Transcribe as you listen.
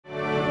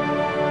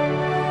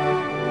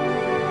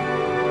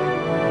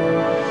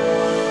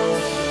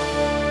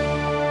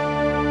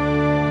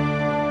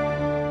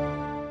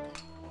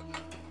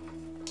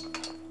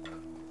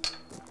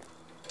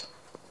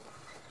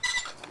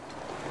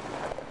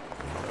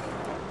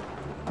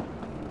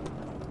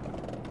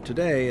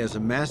Today, as a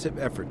massive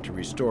effort to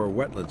restore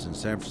wetlands in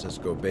San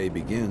Francisco Bay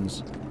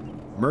begins,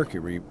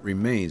 Mercury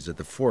remains at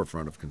the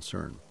forefront of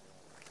concern.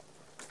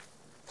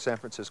 San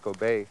Francisco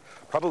Bay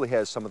probably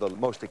has some of the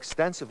most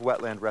extensive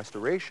wetland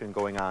restoration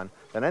going on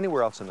than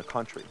anywhere else in the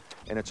country,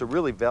 and it's a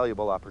really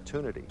valuable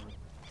opportunity.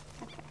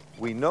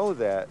 We know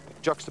that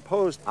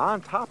juxtaposed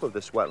on top of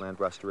this wetland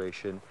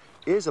restoration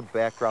is a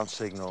background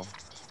signal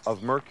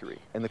of mercury.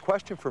 And the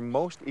question for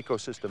most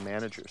ecosystem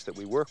managers that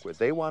we work with,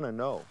 they want to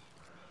know,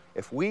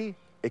 if we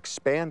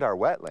expand our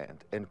wetland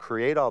and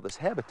create all this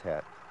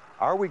habitat,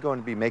 are we going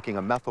to be making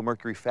a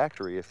methylmercury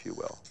factory, if you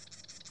will?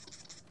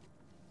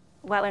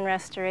 Wetland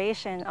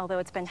restoration, although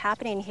it's been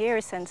happening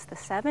here since the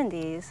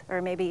 70s,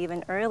 or maybe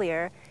even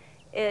earlier,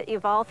 it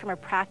evolved from a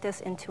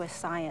practice into a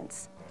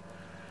science.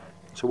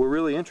 So we're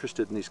really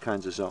interested in these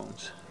kinds of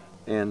zones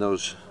and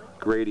those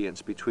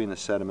gradients between the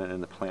sediment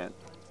and the plant.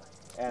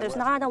 There's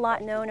not a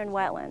lot known in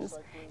wetlands,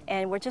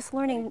 and we're just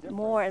learning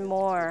more and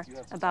more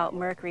about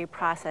mercury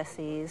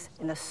processes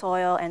in the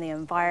soil and the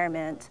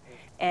environment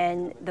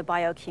and the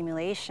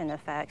bioaccumulation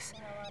effects.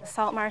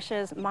 Salt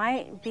marshes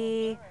might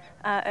be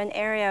an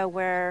area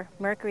where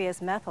mercury is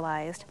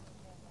methylized.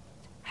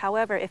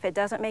 However, if it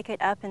doesn't make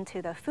it up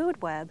into the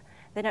food web,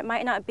 then it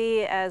might not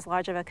be as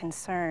large of a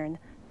concern.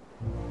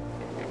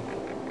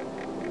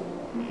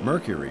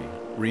 Mercury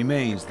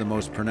remains the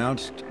most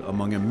pronounced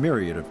among a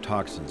myriad of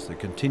toxins that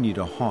continue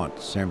to haunt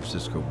San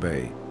Francisco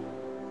Bay.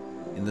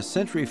 In the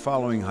century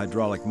following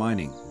hydraulic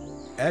mining,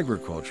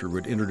 agriculture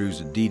would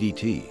introduce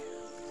DDT.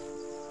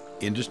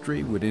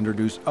 Industry would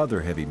introduce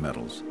other heavy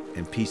metals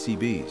and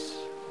PCBs.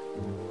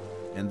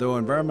 And though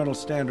environmental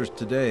standards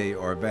today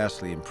are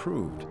vastly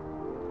improved,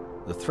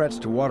 the threats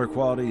to water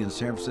quality in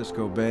San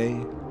Francisco Bay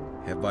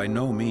have by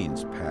no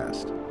means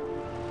passed.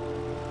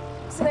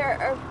 So there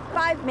are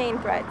 5 main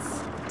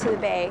threats to the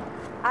bay: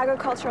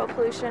 agricultural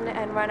pollution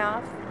and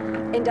runoff,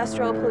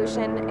 industrial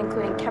pollution,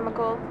 including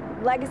chemical,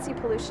 legacy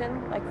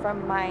pollution, like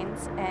from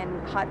mines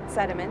and hot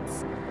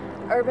sediments,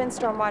 urban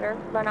stormwater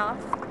runoff,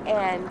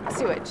 and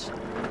sewage.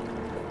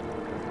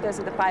 Those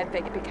are the 5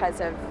 big because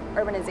of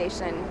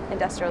urbanization,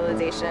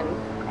 industrialization,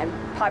 and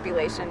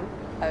population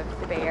of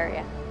the Bay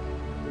Area.